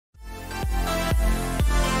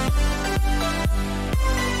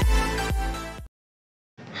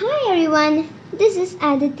everyone, this is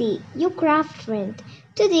Aditi, your craft friend.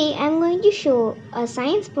 Today I am going to show a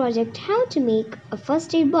science project how to make a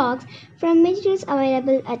first aid box from materials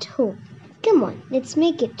available at home. Come on, let's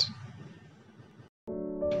make it.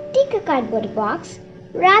 Take a cardboard box,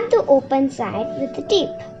 wrap the open side with the tape.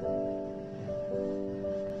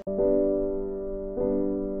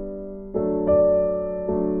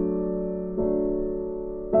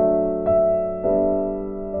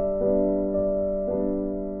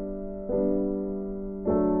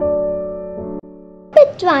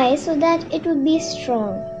 It twice so that it would be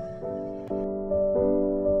strong.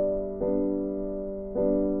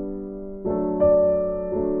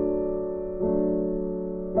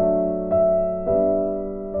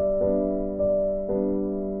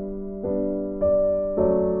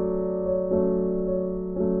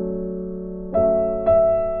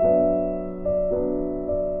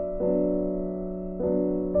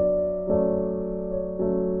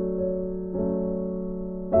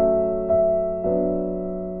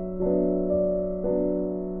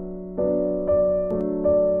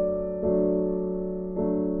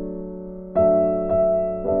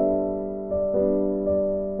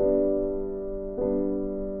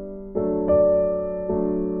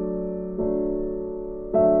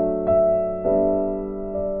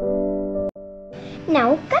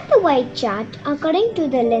 Now cut the white chart according to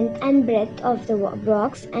the length and breadth of the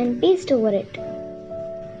box and paste over it.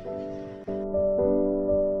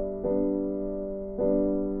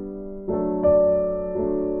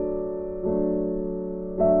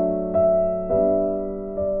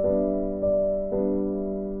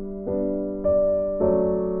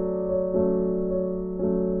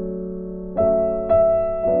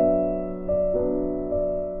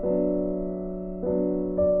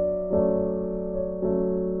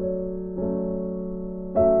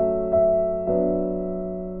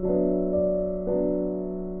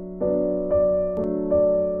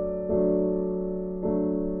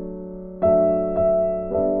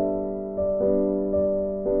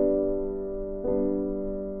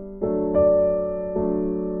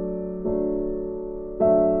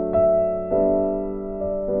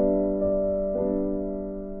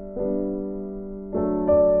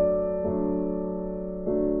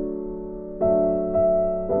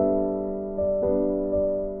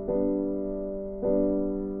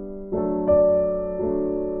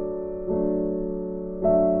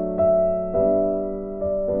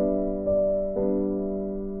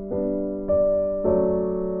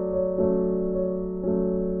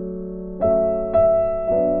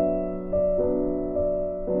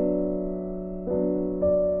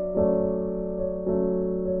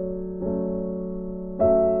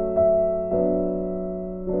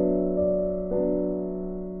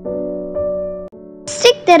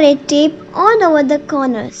 Stick the red tape all over the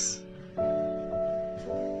corners.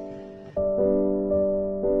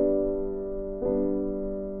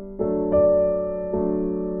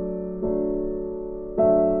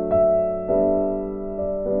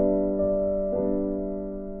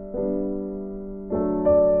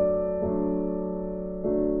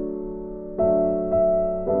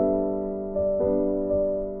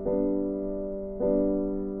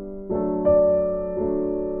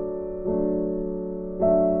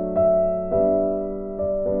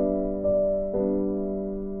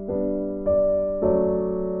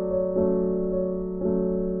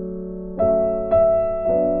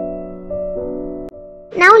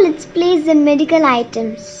 Now let's place the medical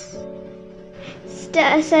items.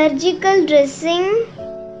 Surgical dressing,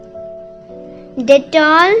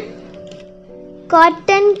 Dettol,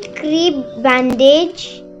 cotton crepe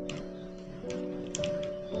bandage,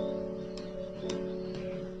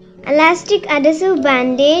 elastic adhesive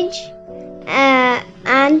bandage,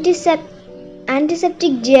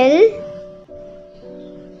 antiseptic gel,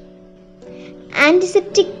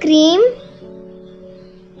 antiseptic cream,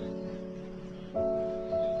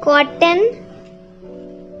 cotton,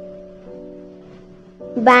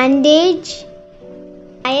 bandage,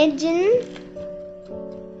 iodine,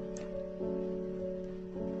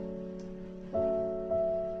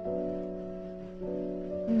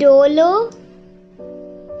 dolo,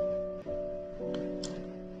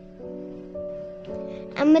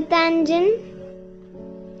 amethangen,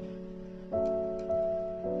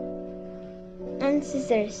 and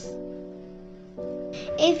scissors.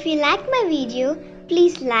 If you like my video,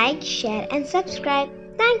 please like, share and subscribe.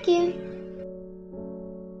 Thank you.